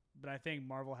 but I think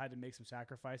Marvel had to make some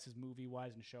sacrifices movie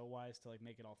wise and show wise to like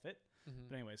make it all fit.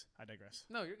 But anyways, I digress.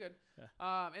 No, you're good.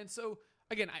 Yeah. And so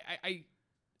again, I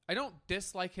don't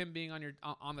dislike him being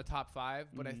on the top 5,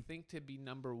 but I think to be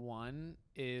number 1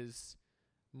 is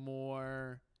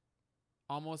more,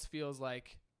 almost feels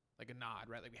like a nod,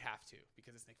 right? Like we have to,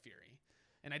 because it's Nick Fury,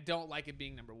 and I don't like it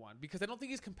being number 1 because I don't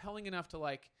think he's compelling enough to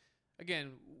like.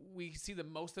 Again, we see the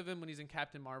most of him when he's in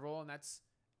Captain Marvel, and that's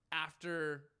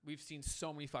after we've seen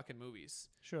so many fucking movies.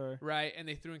 Sure. Right? And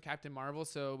they threw in Captain Marvel,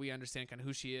 so we understand kind of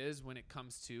who she is when it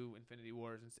comes to Infinity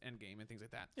Wars and Endgame and things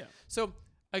like that. Yeah. So,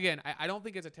 again, I don't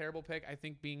think it's a terrible pick. I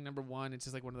think being number one, it's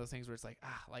just like one of those things where it's like,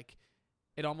 like,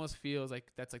 it almost feels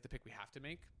like that's like the pick we have to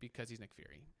make because he's Nick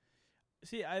Fury.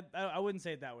 See, I wouldn't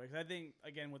say it that way because I think,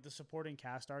 again, with the supporting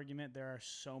cast argument, there are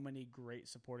so many great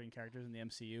supporting characters in the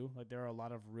MCU. Like, there are a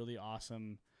lot of really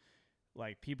awesome,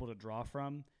 like, people to draw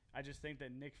from. I just think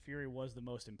that Nick Fury was the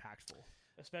most impactful,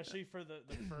 especially for the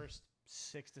first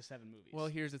 6 to 7 movies. Well,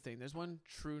 here's the thing. There's one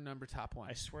true number top one.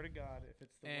 I swear to God, if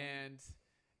it's the and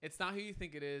it's not who you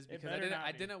think it is because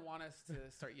I didn't want us to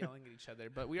start yelling at each other,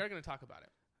 but we are going to talk about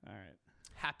it. All right.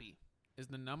 Happy is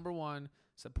the number one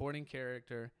supporting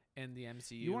character in the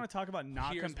MCU. You want to talk about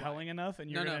not compelling enough,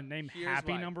 and you're going to name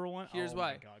Happy number one? Here's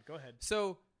why. Oh, my God. Go ahead.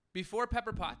 So, before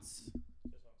Pepper Potts,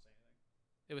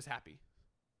 it was Happy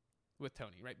with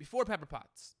Tony, right? Before Pepper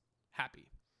Potts, Happy,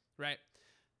 right?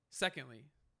 Secondly,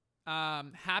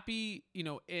 Happy,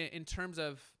 in terms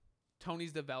of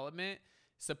Tony's development,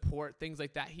 support, things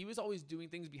like that, he was always doing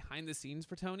things behind the scenes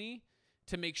for Tony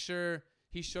to make sure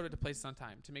he showed up to places on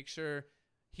time, to make sure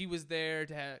he was there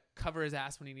to cover his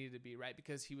ass when he needed to be, right?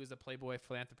 Because he was a playboy,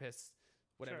 philanthropist,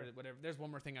 whatever. There's one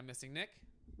more thing I'm missing, Nick.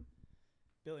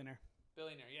 Billionaire,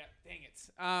 yeah. Dang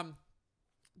it.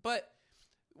 But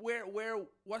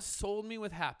what sold me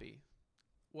with Happy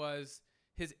was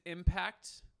his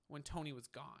impact when Tony was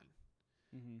gone,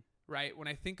 right? When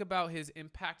I think about his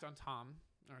impact on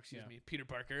Peter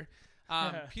Parker,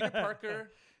 Peter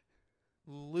Parker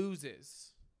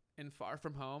loses in Far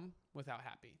From Home without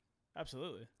Happy.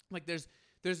 Absolutely. Like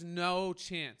there's no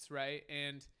chance, right?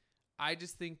 And I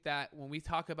just think that when we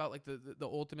talk about like the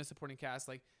ultimate supporting cast,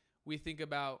 like we think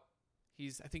about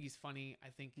I think he's funny. I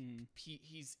think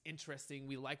he's interesting.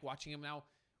 We like watching him. Now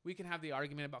we can have the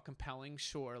argument about compelling.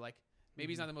 Sure. Like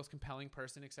maybe he's not the most compelling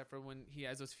person except for when he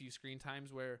has those few screen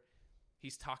times where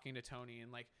he's talking to Tony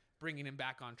and like bringing him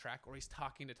back on track, or he's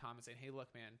talking to Tom and saying, "Hey, look,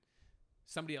 man,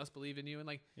 somebody else believe in you." And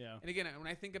like, and again, when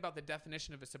I think about the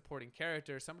definition of a supporting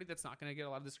character, somebody that's not going to get a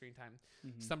lot of the screen time,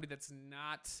 somebody that's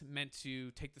not meant to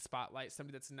take the spotlight,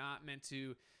 somebody that's not meant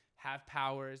to have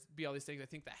powers, be all these things. I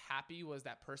think that Happy was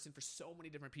that person for so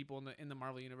many different people in the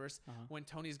Marvel universe. When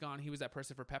Tony's gone, he was that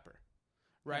person for Pepper,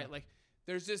 right? Like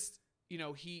there's just,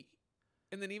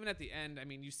 and then even at the end, I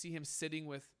mean, you see him sitting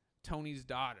with Tony's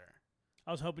daughter.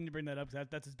 I was hoping to bring that up because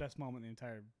that's his best moment in the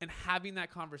entire. And having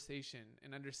that conversation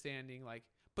and understanding, like,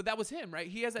 but that was him, right?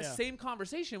 He has that same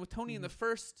conversation with Tony in the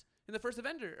first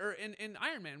Avenger or in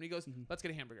Iron Man when he goes, "Let's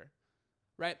get a hamburger,"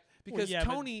 right? Because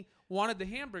Tony wanted the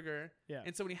hamburger,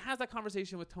 and so when he has that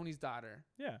conversation with Tony's daughter,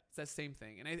 it's that same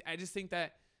thing. And I just think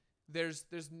that there's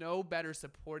no better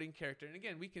supporting character. And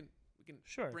again, we can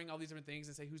bring all these different things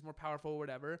and say who's more powerful or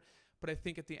whatever. But I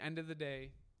think at the end of the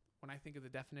day, when I think of the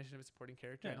definition of a supporting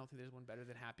character, I don't think there's one better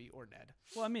than Happy or Ned.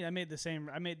 Well, I mean, I made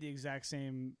the exact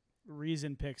same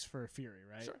reason picks for Fury,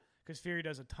 right? Sure. Because Fury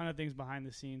does a ton of things behind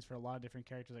the scenes for a lot of different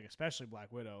characters, like especially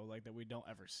Black Widow, like that we don't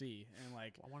ever see. And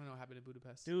like, I want to know what happened in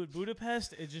Budapest. Dude,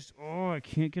 Budapest is just I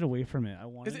can't get away from it. I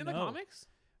want to know. Is it in the comics?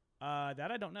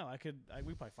 That I don't know.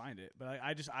 We probably find it, but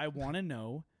I want to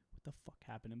know what the fuck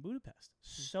happened in Budapest.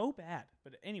 So bad.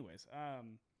 But anyways,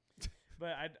 but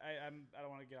I don't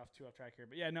want to get too off track here.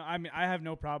 But yeah, no, I mean, I have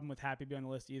no problem with Happy being on the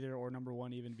list either, or number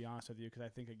one, even to be honest with you, because I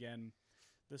think again,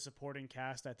 the supporting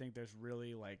cast, I think there's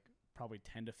really like probably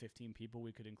 10 to 15 people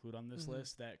we could include on this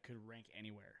list that could rank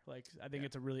anywhere. Like I think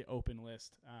it's a really open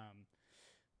list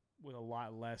with a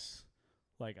lot less,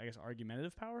 like I guess,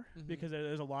 argumentative power because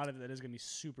there's a lot of it that is going to be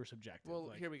super subjective. Well,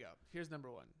 like, here we go. Here's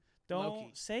number one. Don't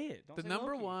Loki. say it. Don't the say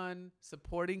number Loki. One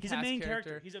supporting He's cast a main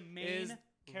character. He's a main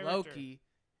character. Loki.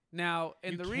 Now,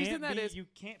 and the reason that is you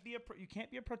can't be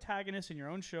a protagonist in your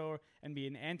own show and be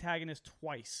an antagonist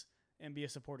twice and be a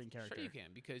supporting character. Sure you can,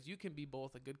 because you can be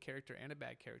both a good character and a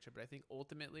bad character. But I think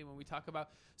ultimately when we talk about,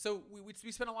 so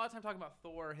we spent a lot of time talking about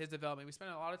Thor, his development. We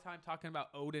spent a lot of time talking about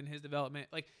Odin, his development.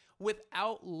 Like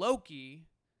without Loki,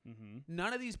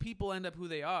 none of these people end up who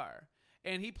they are.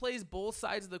 And he plays both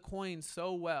sides of the coin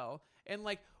so well. And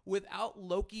like without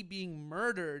Loki being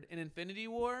murdered in Infinity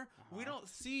War, we don't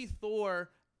see Thor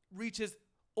reach his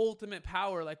ultimate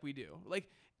power like we do. Like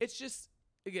it's just,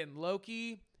 again,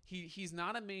 Loki, he's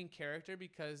not a main character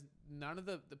because none of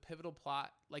the pivotal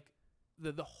plot, like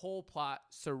the whole plot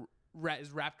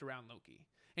is wrapped around Loki.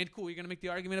 And cool, you're going to make the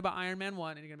argument about Iron Man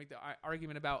 1 and you're going to make the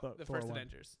argument about the Thor first 1.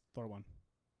 Avengers. Thor 1.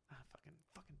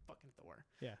 Fucking Thor.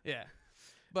 Yeah.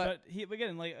 But he,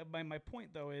 again, like my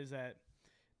point though is that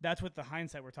that's what the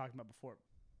hindsight we're talking about before.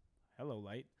 Hello,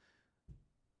 light.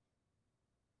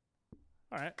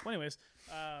 All right. Well, anyways,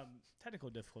 technical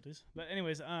difficulties. But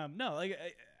anyways, no, like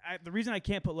the reason I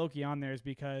can't put Loki on there is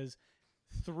because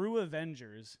through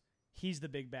Avengers, he's the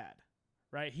big bad,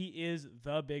 right? He is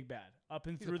the big bad up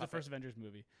and through the first Avengers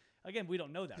movie. Again, we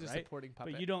don't know that, he's right? A supporting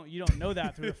puppet. But you don't know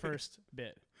that through the first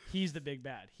bit. He's the big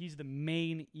bad. He's the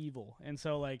main evil, and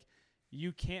so like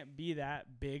you can't be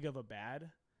that big of a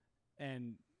bad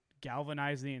and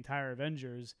galvanize the entire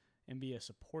Avengers and be a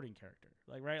supporting character.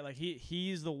 Like, right? Like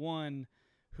he's the one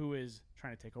who is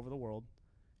trying to take over the world.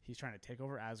 He's trying to take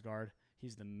over Asgard.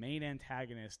 He's the main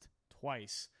antagonist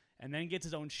twice, and then gets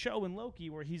his own show in Loki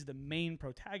where he's the main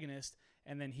protagonist,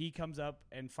 and then he comes up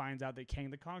and finds out that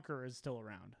Kang the Conqueror is still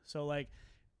around. So, like,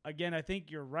 again, I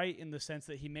think you're right in the sense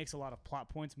that he makes a lot of plot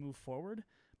points move forward,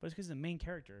 but it's because he's the main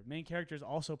character. Main characters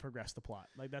also progress the plot.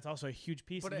 Like, that's also a huge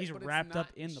piece, and he's wrapped up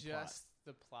in the plot. Just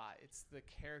the plot. It's the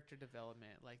character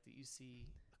development, like, that you see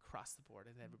across the board.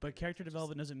 But character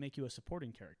development doesn't make you a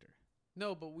supporting character.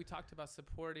 No, but we talked about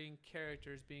supporting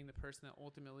characters being the person that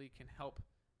ultimately can help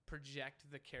project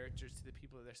the characters to the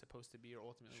people that they're supposed to be or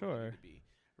ultimately wanting to be,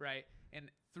 right? And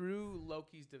through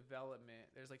Loki's development,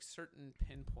 there's like certain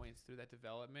pinpoints through that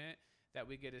development that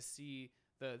we get to see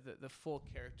the full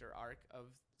character arc of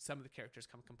some of the characters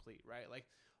come complete, right? Like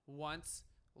once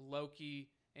Loki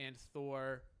and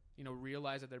Thor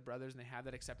realize that they're brothers and they have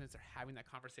that acceptance, they're having that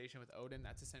conversation with Odin.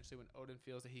 That's essentially when Odin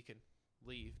feels that he can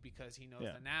leave because he knows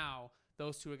that now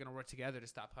those two are going to work together to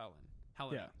stop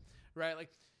Helena, right? Like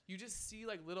you just see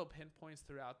like little pinpoints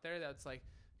throughout there. That's like,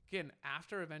 again,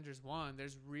 after Avengers 1,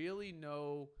 there's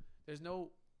no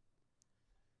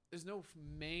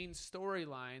main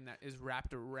storyline that is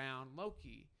wrapped around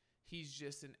Loki. He's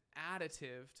just an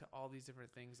additive to all these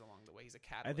different things along the way. He's a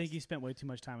catalyst. I think he spent way too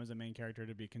much time as a main character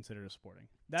to be considered a supporting.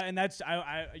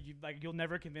 You'll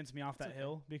never convince me off that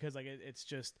hill because like it's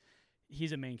just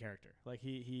he's a main character. Like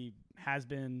he has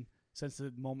been since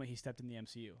the moment he stepped in the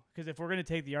MCU. Because if we're going to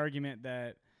take the argument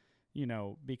that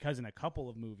because in a couple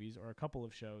of movies or a couple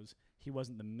of shows he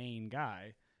wasn't the main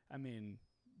guy, I mean,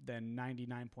 then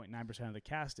 99.9% of the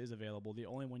cast is available. The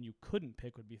only one you couldn't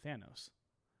pick would be Thanos.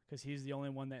 Because he's the only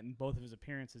one that in both of his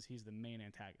appearances he's the main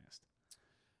antagonist.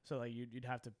 So like you'd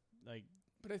have to like.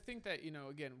 But I think that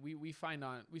again we find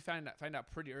out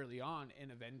pretty early on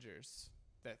in Avengers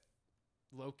that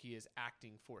Loki is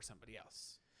acting for somebody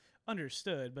else.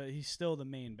 Understood, but he's still the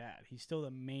main bad. He's still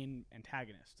the main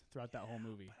antagonist throughout that whole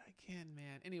movie. But again,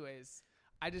 man. Anyways,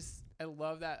 I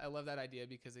love that. I love that idea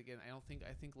because again,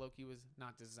 I think Loki was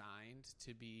not designed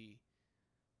to be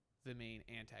the main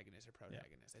antagonist or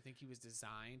protagonist. I think he was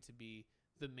designed to be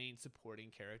the main supporting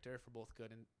character for both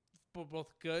good and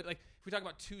like if we talk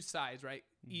about two sides, right?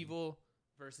 Mm-hmm. Evil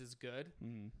versus good.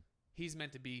 Mm-hmm. He's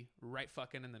meant to be right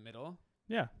fucking in the middle.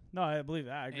 Yeah. No, I believe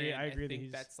that. I agree. And I agree think that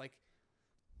he's that's like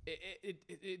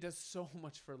it does so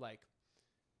much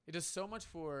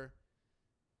for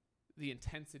the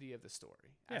intensity of the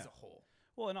story as a whole.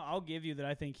 Well, and I'll give you that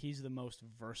I think he's the most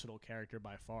versatile character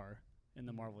by far in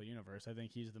the Marvel Universe. I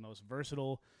think he's the most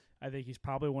versatile. I think he's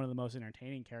probably one of the most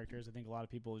entertaining characters. I think a lot of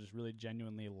people just really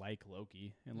genuinely like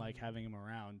Loki and like having him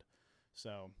around.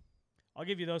 So I'll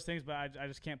give you those things, but I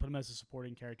just can't put him as a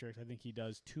supporting character because I think he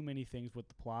does too many things with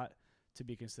the plot to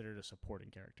be considered a supporting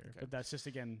character. Okay. But that's just,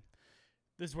 again,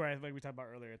 this is where like we talked about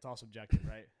earlier, it's all subjective,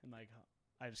 right? And like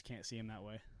I just can't see him that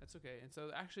way. That's okay. And so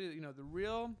actually, the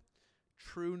real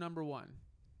true number one.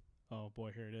 Oh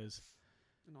boy, here it is.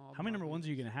 How many number ones are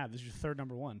you going to have? This is your third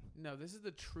number one. No, this is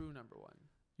the true number one.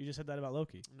 You just said that about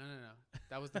Loki. No.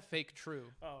 That was the fake true.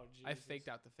 Oh, Jesus. I faked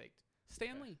out the faked.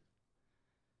 Stan Lee.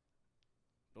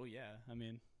 Oh, yeah. I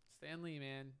mean. Stan Lee,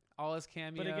 man. All his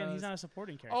cameos. But again, he's not a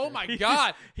supporting character. Oh, my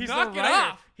God. He's Knock the it writer.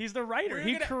 off. He's the writer.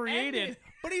 He created.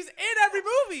 But he's in every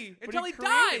movie until he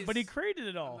dies. But he created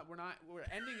it all. We're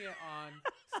ending it on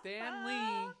Stan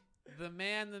Lee, the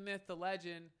man, the myth, the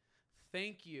legend.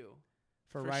 Thank you.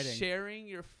 For writing. Sharing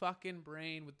your fucking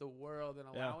brain with the world and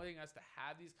allowing us to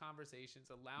have these conversations,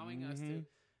 allowing us to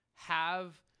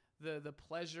have the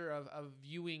pleasure of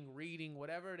viewing, reading,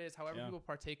 whatever it is, however people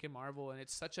partake in Marvel. And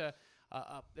it's such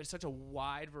there's such a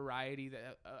wide variety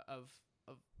of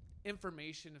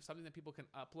information, of something that people can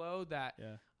upload that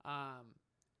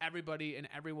everybody in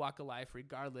every walk of life,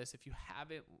 regardless, if you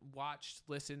haven't watched,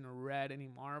 listened, or read any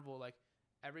Marvel, like,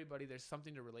 everybody, there's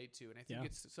something to relate to. And I think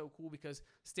it's so cool because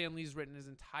Stan Lee's written his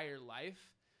entire life.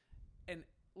 And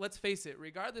let's face it,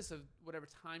 regardless of whatever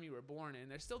time you were born in,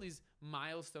 there's still these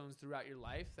milestones throughout your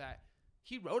life that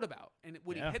he wrote about. And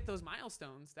when he hit those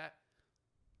milestones that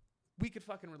we could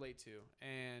fucking relate to.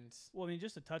 And well, I mean,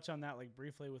 just to touch on that like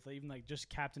briefly with even like just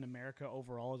Captain America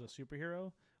overall as a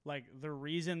superhero, like the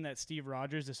reason that Steve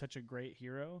Rogers is such a great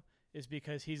hero is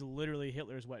because he's literally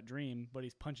Hitler's wet dream, but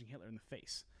he's punching Hitler in the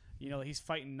face. You know, he's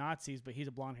fighting Nazis, but he's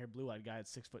a blonde-haired, blue-eyed guy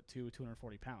that's 6'2",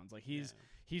 240 pounds. Like he's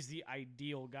the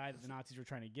ideal guy that the Nazis were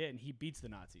trying to get, and he beats the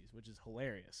Nazis, which is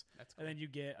hilarious. That's cool. And then you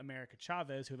get America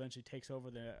Chavez, who eventually takes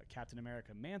over the Captain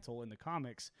America mantle in the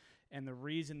comics. And the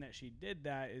reason that she did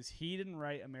that is he didn't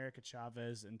write America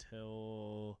Chavez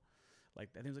until I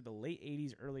think it was like the late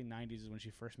 80s, early 90s is when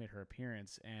she first made her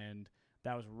appearance, and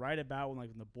that was right about when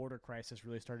the border crisis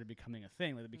really started becoming a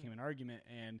thing. Like it became an argument,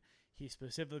 and he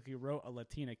specifically wrote a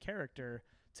Latina character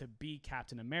to be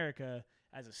Captain America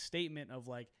as a statement of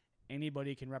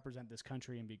anybody can represent this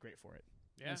country and be great for it.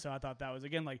 Yeah. And so I thought that was,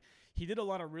 again, he did a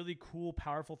lot of really cool,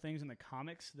 powerful things in the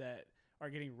comics that are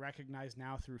getting recognized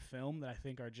now through film that I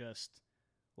think are just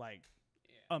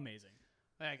amazing.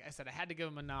 Like I said, I had to give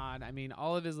him a nod. I mean,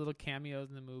 all of his little cameos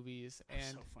in the movies, and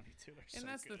so funny too. And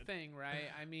that's the thing,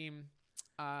 right? I mean,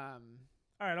 all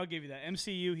right, I'll give you that.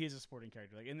 MCU, he is a supporting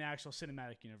character, in the actual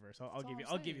cinematic universe. I'll give you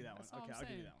that one. Okay, I'll give you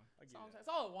that one. That's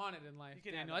all I wanted in life.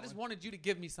 Daniel. I just wanted you to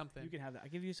give me something. You can have that. I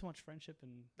give you so much friendship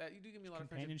and that you do give me a lot of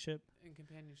companionship.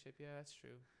 Companionship, yeah, that's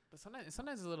true. But sometimes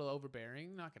it's a little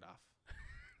overbearing. Knock it off.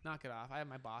 Knock it off. I have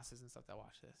my bosses and stuff that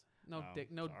watch this. No dick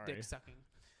sucking.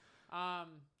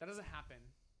 That doesn't happen.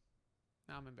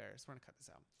 Now I'm embarrassed. We're gonna cut this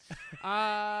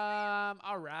out.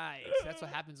 All right. That's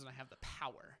what happens when I have the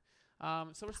power.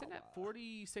 So we're sitting at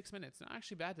 46 minutes. Not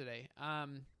actually bad today.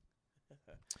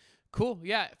 Cool.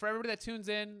 Yeah. For everybody that tunes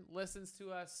in, listens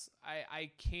to us,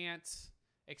 I can't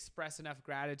express enough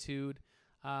gratitude.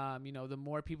 The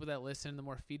more people that listen, the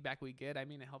more feedback we get. I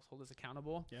mean, it helps hold us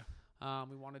accountable. Yeah.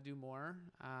 We want to do more.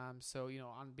 So,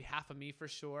 on behalf of me, for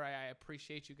sure, I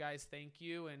appreciate you guys. Thank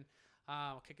you. And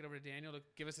I'll kick it over to Daniel to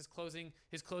give us his closing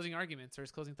arguments or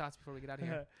his closing thoughts before we get out of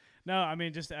here. No, I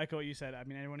mean, just to echo what you said, I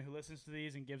mean, anyone who listens to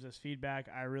these and gives us feedback,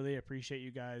 I really appreciate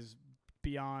you guys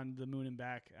beyond the moon and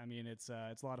back. I mean, it's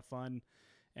a lot of fun.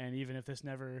 And even if this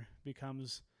never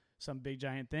becomes some big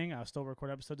giant thing, I'll still record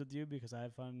episodes with you because I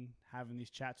have fun having these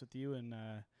chats with you. And,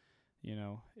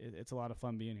 it's a lot of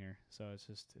fun being here. So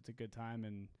it's a good time.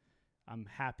 And I'm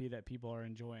happy that people are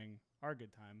enjoying our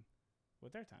good time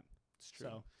with their time. It's true.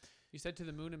 So, you said to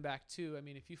the moon and back too. I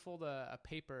mean, if you fold a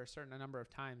paper a certain number of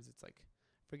times, it's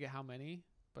forget how many,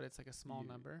 but it's a small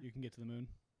number. You can get to the moon.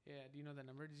 Yeah. Do you know that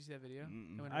number? Did you see that video?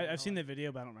 I've seen the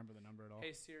video, but I don't remember the number at all.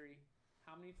 Hey Siri,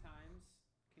 how many times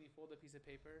can you fold a piece of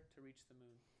paper to reach the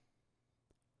moon?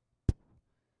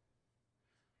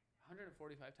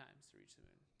 145 times to reach the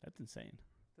moon. That's insane.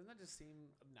 Doesn't that just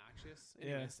seem obnoxious?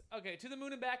 Anyways, yeah. Okay, to the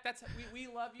moon and back. That's we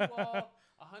love you all.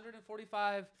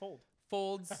 145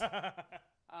 folds.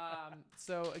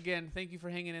 So again, thank you for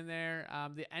hanging in there.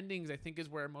 The endings, I think, is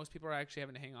where most people are actually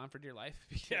having to hang on for dear life.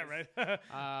 Because, yeah,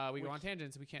 right. We go on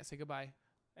tangents. We can't say goodbye.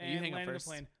 And you hang up first.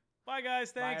 The plane. Bye,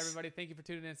 guys. Thanks. Bye, everybody. Thank you for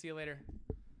tuning in. See you later.